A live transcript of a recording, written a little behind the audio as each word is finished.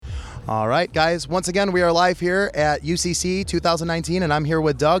All right, guys. Once again, we are live here at UCC 2019, and I'm here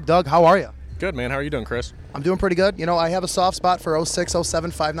with Doug. Doug, how are you? Good, man. How are you doing, Chris? I'm doing pretty good. You know, I have a soft spot for 06,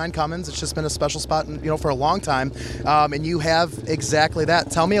 07, 59 Cummins. It's just been a special spot, for a long time. And you have exactly that.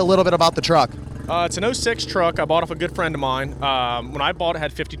 Tell me a little bit about the truck. It's an 06 truck. I bought off a good friend of mine. When I bought it, it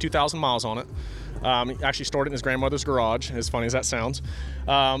had 52,000 miles on it. He actually stored it in his grandmother's garage, as funny as that sounds.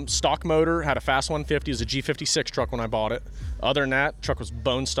 Stock motor, had a fast 150. It was a G56 truck when I bought it. Other than that, the truck was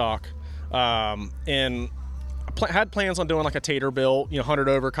bone stock. And I had plans on doing like a tater built, 100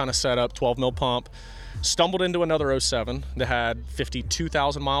 over kind of setup, 12 mil pump. Stumbled into another 07 that had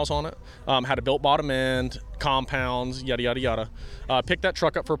 52,000 miles on it. Had a built bottom end, compounds, yada, yada, yada. Picked that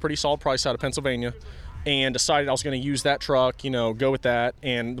truck up for a pretty solid price out of Pennsylvania and decided I was going to use that truck, go with that.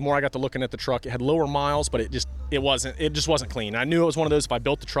 And the more I got to looking at the truck, it had lower miles, but it just wasn't clean. I knew it was one of those, if I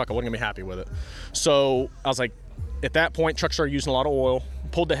built the truck, I wasn't going to be happy with it. So I was like, at that point, truck started using a lot of oil.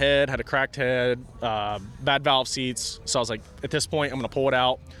 Pulled the head, had a cracked head, bad valve seats. So I was like, at this point, I'm going to pull it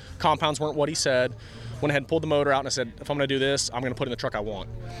out. Compounds weren't what he said. Went ahead and pulled the motor out, and I said, if I'm going to do this, I'm going to put it in the truck I want.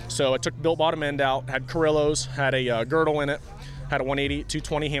 So I took the built bottom end out, had Carrillos, had a girdle in it, had a 180,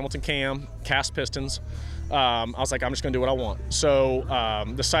 220 Hamilton cam, cast pistons. I was like, I'm just going to do what I want. So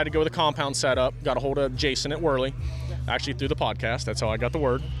decided to go with a compound setup. Got a hold of Jason at Worley, actually through the podcast. That's how I got the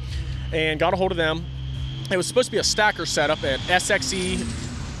word. And got a hold of them. It was supposed to be a stacker setup at SXE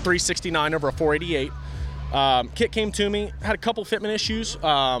 369 over a 488. Kit came to me, had a couple fitment issues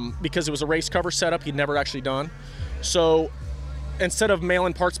because it was a race cover setup he'd never actually done. So instead of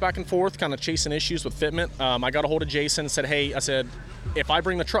mailing parts back and forth, kind of chasing issues with fitment, I got a hold of Jason and said, hey, if I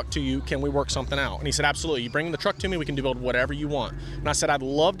bring the truck to you, can we work something out? And he said, absolutely. You bring the truck to me, we can build whatever you want. And I said, I'd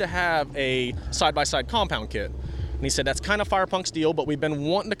love to have a side-by-side compound kit. And he said, that's kind of Firepunk's deal, but we've been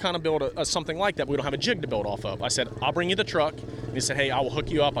wanting to kind of build something like that. We don't have a jig to build off of. I said, I'll bring you the truck. And he said, hey, I will hook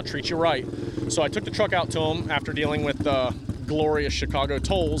you up. I'll treat you right. So I took the truck out to him after dealing with glorious Chicago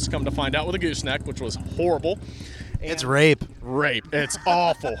tolls, come to find out with a gooseneck, which was horrible. And it's rape. It's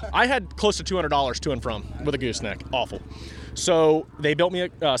awful. I had close to $200 to and from with a gooseneck. Awful. So they built me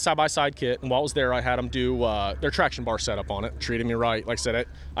a side-by-side kit, and while I was there, I had them do their traction bar setup on it, treated me right. Like I said,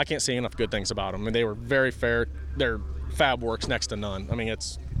 I can't say enough good things about them, and they were very fair. Their fab works next to none. I mean,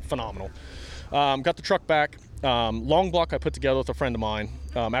 it's phenomenal. Got the truck back. Long block I put together with a friend of mine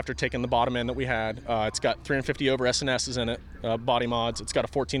after taking the bottom end that we had. It's got 350 over SNSs in it, body mods. It's got a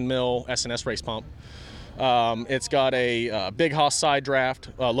 14 mil SNS race pump. It's got a Big Haas side draft,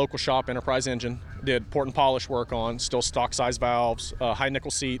 local shop Enterprise engine. Did port and polish work on, still stock size valves, high nickel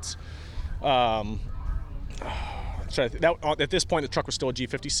seats. At this point, the truck was still a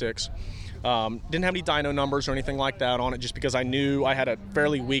G56. Didn't have any dyno numbers or anything like that on it, just because I knew I had a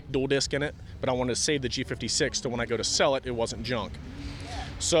fairly weak dual disc in it, but I wanted to save the G56 so when I go to sell it, it wasn't junk.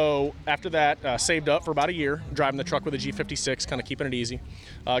 So after that, saved up for about a year, driving the truck with a G56, kind of keeping it easy.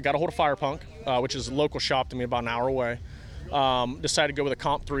 Got a hold of Firepunk, which is a local shop to me about an hour away. Decided to go with a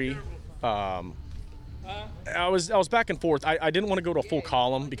Comp 3. I was back and forth. I didn't want to go to a full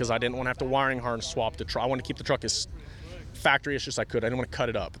column because I didn't want to have to wiring harness swap the truck. I wanted to keep the truck as factory-ish as I could. I didn't want to cut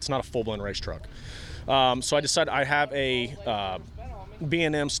it up. It's not a full-blown race truck. So I decided I have a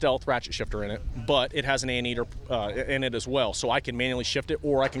B&M Stealth ratchet shifter in it, but it has an anteater in it as well, so I can manually shift it,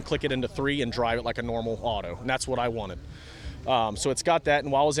 or I can click it into 3 and drive it like a normal auto, and that's what I wanted. So it's got that,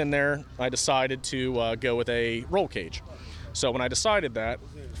 and while I was in there, I decided to go with a roll cage. So when I decided that,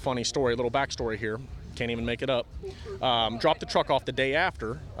 funny story, little backstory here, can't even make it up. Dropped the truck off the day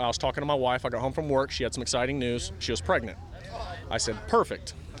after. I was talking to my wife. I got home from work. She had some exciting news. She was pregnant. I said,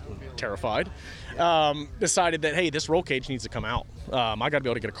 perfect. Terrified. Decided that, hey, this roll cage needs to come out. I got to be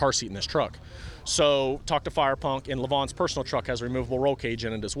able to get a car seat in this truck. So talked to Firepunk, and Levon's personal truck has a removable roll cage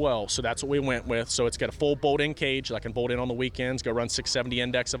in it as well. So that's what we went with. So it's got a full bolt-in cage that I can bolt in on the weekends, go run 670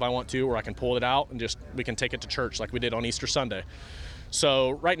 index if I want to, or I can pull it out and we can take it to church like we did on Easter Sunday.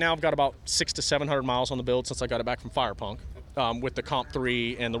 So right now I've got about 600 to 700 miles on the build since I got it back from Firepunk, with the Comp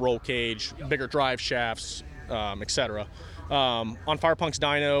 3 and the roll cage, bigger drive shafts, etc. On Firepunk's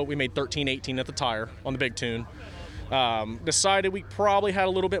dyno, we made 1318 at the tire on the big tune. Decided we probably had a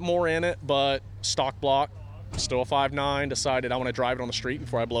little bit more in it, but stock block, still a 5.9. Decided I want to drive it on the street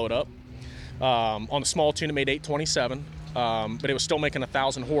before I blow it up. On the small tune, it made 827, but it was still making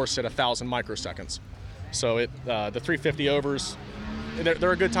 1,000 horse at 1,000 microseconds. So the 350 overs,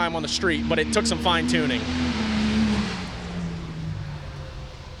 they're a good time on the street, but it took some fine tuning.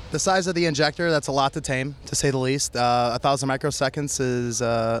 The size of the injector, that's a lot to tame, to say the least. 1,000 microseconds is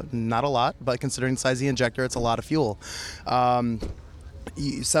not a lot, but considering the size of the injector, it's a lot of fuel.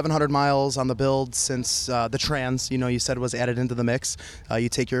 700 miles on the build since the trans, you said was added into the mix. You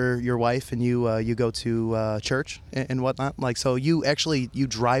take your wife and you go to church and whatnot. Like, so you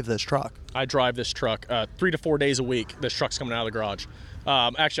drive this truck. I drive this truck 3 to 4 days a week. This truck's coming out of the garage.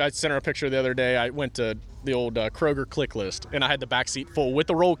 Actually, I sent her a picture the other day. I went to the old Kroger click list, and I had the back seat full with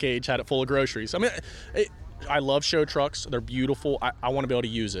the roll cage, had it full of groceries. I mean, I love show trucks. They're beautiful. I want to be able to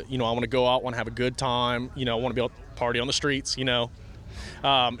use it. I want to go out, want to have a good time. I want to be able to party on the streets.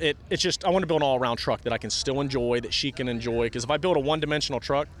 It's just, I want to build an all-around truck that I can still enjoy, that she can enjoy. Because if I build a one-dimensional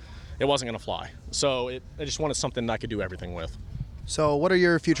truck, it wasn't going to fly. So I just wanted something that I could do everything with. So what are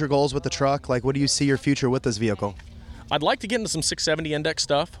your future goals with the truck? Like, what do you see your future with this vehicle? I'd like to get into some 670 index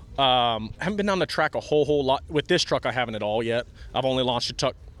stuff. I haven't been down the track a whole lot. With this truck, I haven't at all yet. I've only launched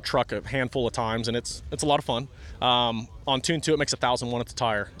a truck a handful of times, and it's a lot of fun. On Tune 2, it makes 1,001 at the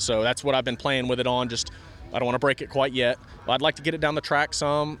tire. So that's what I've been playing with it on. Just, I don't want to break it quite yet. I'd like to get it down the track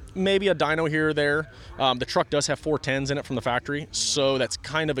some, maybe a dyno here or there. The truck does have 410s in it from the factory, so that's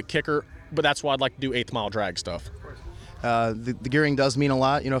kind of a kicker, but that's why I'd like to do 8th mile drag stuff. The gearing does mean a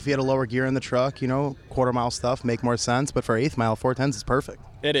lot. If you had a lower gear in the truck, quarter mile stuff make more sense. But for 8th mile, 410s is perfect.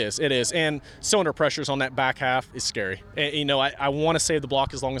 It is. And cylinder pressures on that back half is scary. And, I want to save the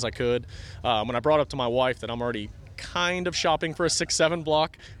block as long as I could. When I brought up to my wife that I'm already kind of shopping for a 6.7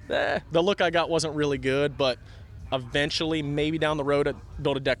 block, the look I got wasn't really good. But eventually, maybe down the road, I'd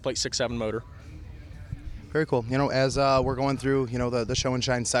build a deck plate 6.7 motor. Very cool. As we're going through, the show and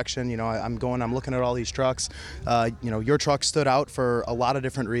shine section, I'm looking at all these trucks. Your truck stood out for a lot of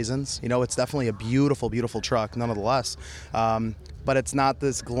different reasons. It's definitely a beautiful, beautiful truck, nonetheless. But it's not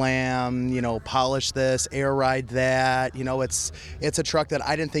this glam, polish this, air ride that. It's a truck that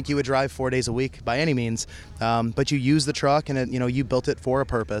I didn't think you would drive 4 days a week by any means. But you use the truck, and you built it for a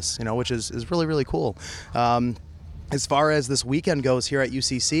purpose, which is really, really cool. As far as this weekend goes here at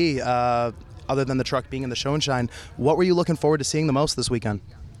UCC, other than the truck being in the show and shine, what were you looking forward to seeing the most this weekend?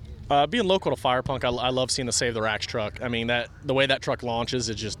 Being local to Firepunk, I love seeing the Save the Racks truck. I mean, the way that truck launches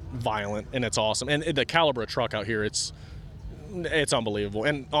is just violent, and it's awesome. And the caliber of truck out here, it's unbelievable.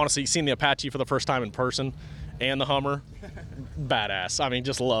 And honestly, seeing the Apache for the first time in person and the Hummer, badass. I mean,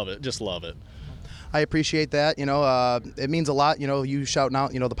 just love it. Just love it. I appreciate that. It means a lot, you shouting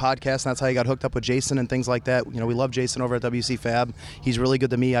out, the podcast, and that's how you got hooked up with Jason and things like that. We love Jason over at WC Fab. He's really good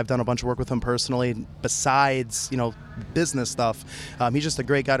to me. I've done a bunch of work with him personally besides, business stuff. He's just a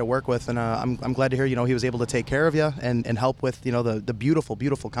great guy to work with, and I'm glad to hear, he was able to take care of you and help with, the beautiful,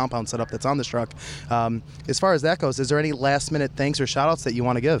 beautiful compound setup that's on this truck. As far as that goes, is there any last minute thanks or shout outs that you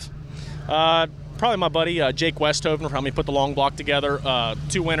want to give? Probably my buddy Jake Westhoven for helping me put the long block together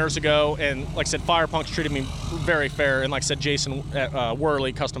 2 winters ago, and like I said, Firepunk's treated me very fair, and like I said, Jason at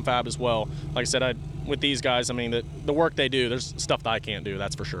Worley Custom Fab as well. Like I said, with these guys, I mean, the work they do, there's stuff that I can't do,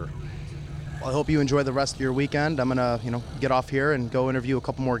 that's for sure. Well, I hope you enjoy the rest of your weekend. I'm gonna get off here and go interview a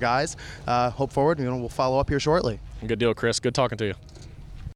couple more guys. Hope forward, we'll follow up here shortly. Good deal, Chris. Good talking to you.